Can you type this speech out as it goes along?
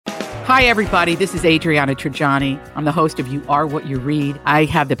Hi, everybody. This is Adriana Trajani. I'm the host of You Are What You Read. I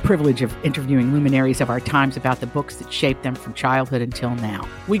have the privilege of interviewing luminaries of our times about the books that shaped them from childhood until now.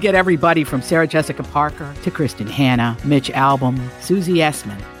 We get everybody from Sarah Jessica Parker to Kristen Hanna, Mitch Albom, Susie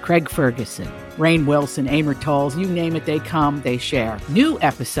Essman, Craig Ferguson, Rainn Wilson, Amor Tolls, you name it, they come, they share. New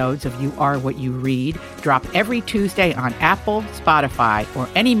episodes of You Are What You Read drop every Tuesday on Apple, Spotify, or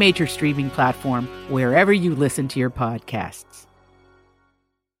any major streaming platform wherever you listen to your podcasts.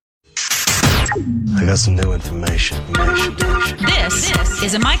 I got some new information. This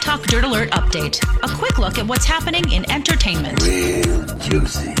is a My Talk Dirt Alert update. A quick look at what's happening in entertainment. Real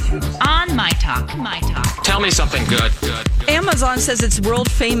juicy. On My Talk. Tell me something good. Amazon says its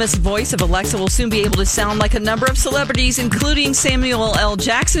world-famous voice of Alexa will soon be able to sound like a number of celebrities, including Samuel L.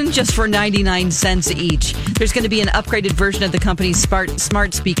 Jackson, just for 99 cents each. There's going to be an upgraded version of the company's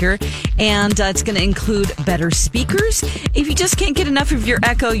smart speaker, and it's going to include better speakers. If you just can't get enough of your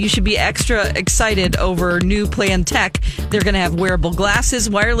Echo, you should be extra excited over new planned tech. They're going to have wearable glasses,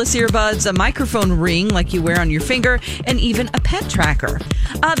 wireless earbuds, a microphone ring like you wear on your finger, and even a pet tracker.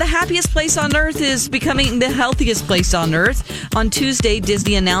 The happiest place on Earth is becoming the healthiest place on Earth. On Tuesday,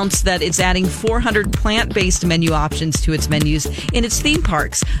 Disney announced that it's adding 400 plant-based menu options to its menus in its theme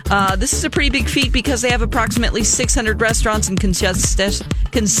parks. This is a pretty big feat because they have approximately 600 restaurants and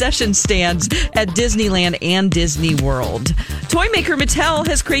concession stands at Disneyland and Disney World. Toy maker Mattel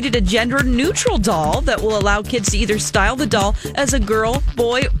has created a gender-neutral doll that will allow kids to either style the doll as a girl,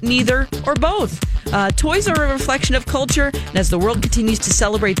 boy, neither, or both. Toys are a reflection of culture, and as the world continues to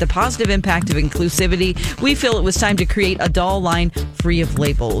celebrate the positive impact of inclusivity, we feel it was time to create a doll line free of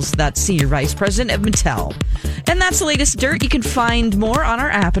labels. That's Senior Vice President of Mattel. And that's the latest dirt. You can find more on our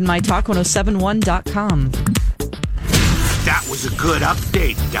app and mytalk1071.com. That was a good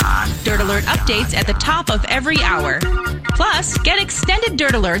update, Don. Dirt Alert updates at the top of every hour. Plus, get extended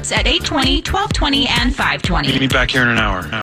Dirt Alerts at 8:20, 12:20, and 5:20. Meet me back here in an hour.